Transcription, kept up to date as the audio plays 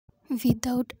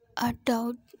Without a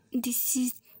doubt, this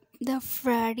is the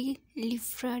Ferrari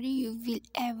you will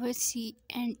ever see,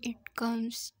 and it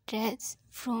comes straight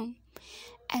from.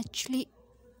 Actually,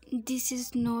 this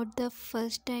is not the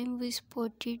first time we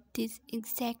spotted this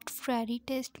exact Ferrari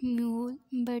test mule,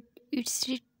 but its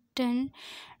return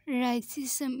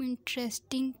raises some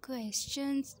interesting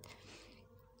questions.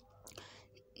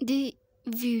 The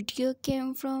video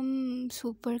came from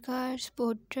Supercar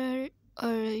Spotter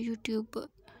or YouTube,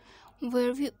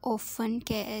 where we often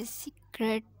catch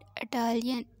secret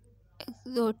Italian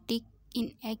exotic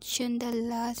in action. The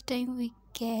last time we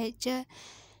catch a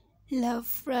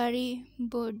LaFerrari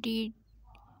bodied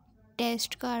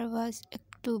test car was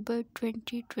October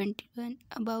 2021,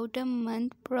 about a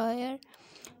month prior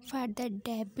for the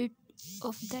debut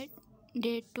of the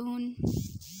Daytona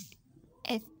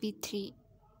SP3.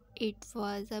 It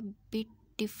was a bit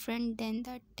different than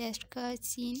the test car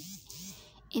seen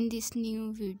in this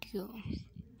new video.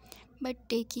 But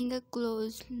taking a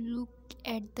close look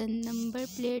at the number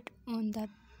plate on the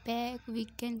back, we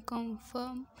can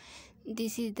confirm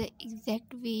this is the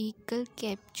exact vehicle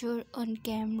captured on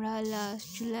camera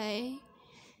last July.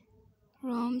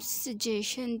 Rom's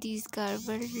suggestion these cars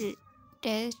were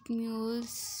test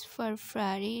mules for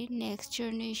Ferrari next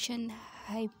generation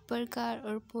hypercar,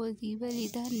 or possibly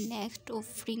the next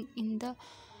offering in the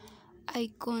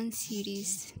Icon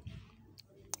series.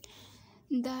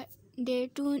 The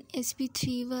Daytona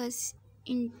SP3 was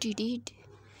indeed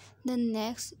the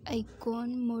next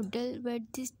Icon model, but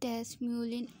this test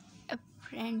mule is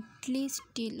apparently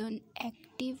still on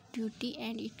active duty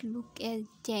and it looks as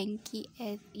janky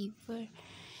as ever.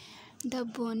 The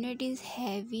bonnet is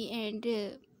heavy and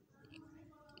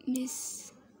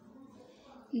miss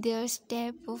their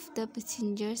step of the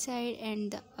passenger side,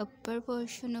 and the upper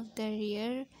portion of the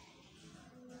rear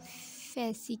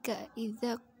fascia is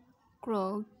a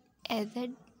crowd as a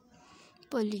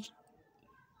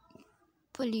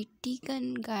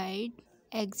politician guide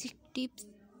executives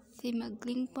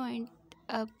smuggling point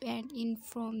up and in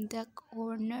from the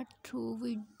corner through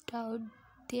without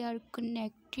they are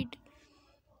connected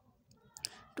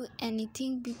to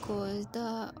anything, because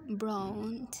the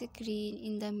brown screen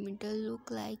in the middle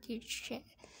look like it's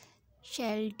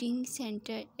shielding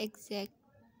center exact.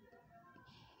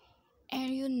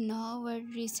 And you know what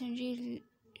recently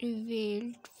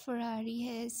revealed Ferrari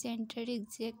has center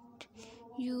exact,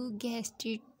 you guessed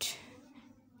it,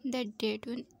 the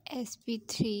Daytona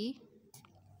SP3.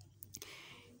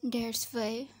 That's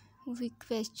why we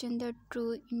question the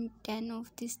true intent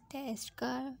of this test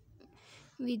car.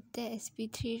 With the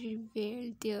SP3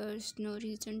 revealed, there's no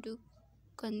reason to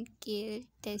concur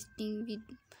testing with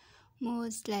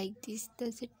modes like this.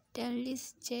 The certainly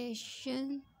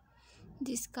suggestion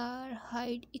this car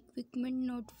hide equipment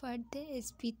not for the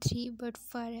SP3 but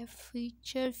for a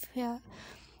future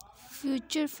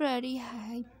Ferrari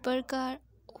hypercar,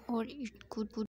 or it could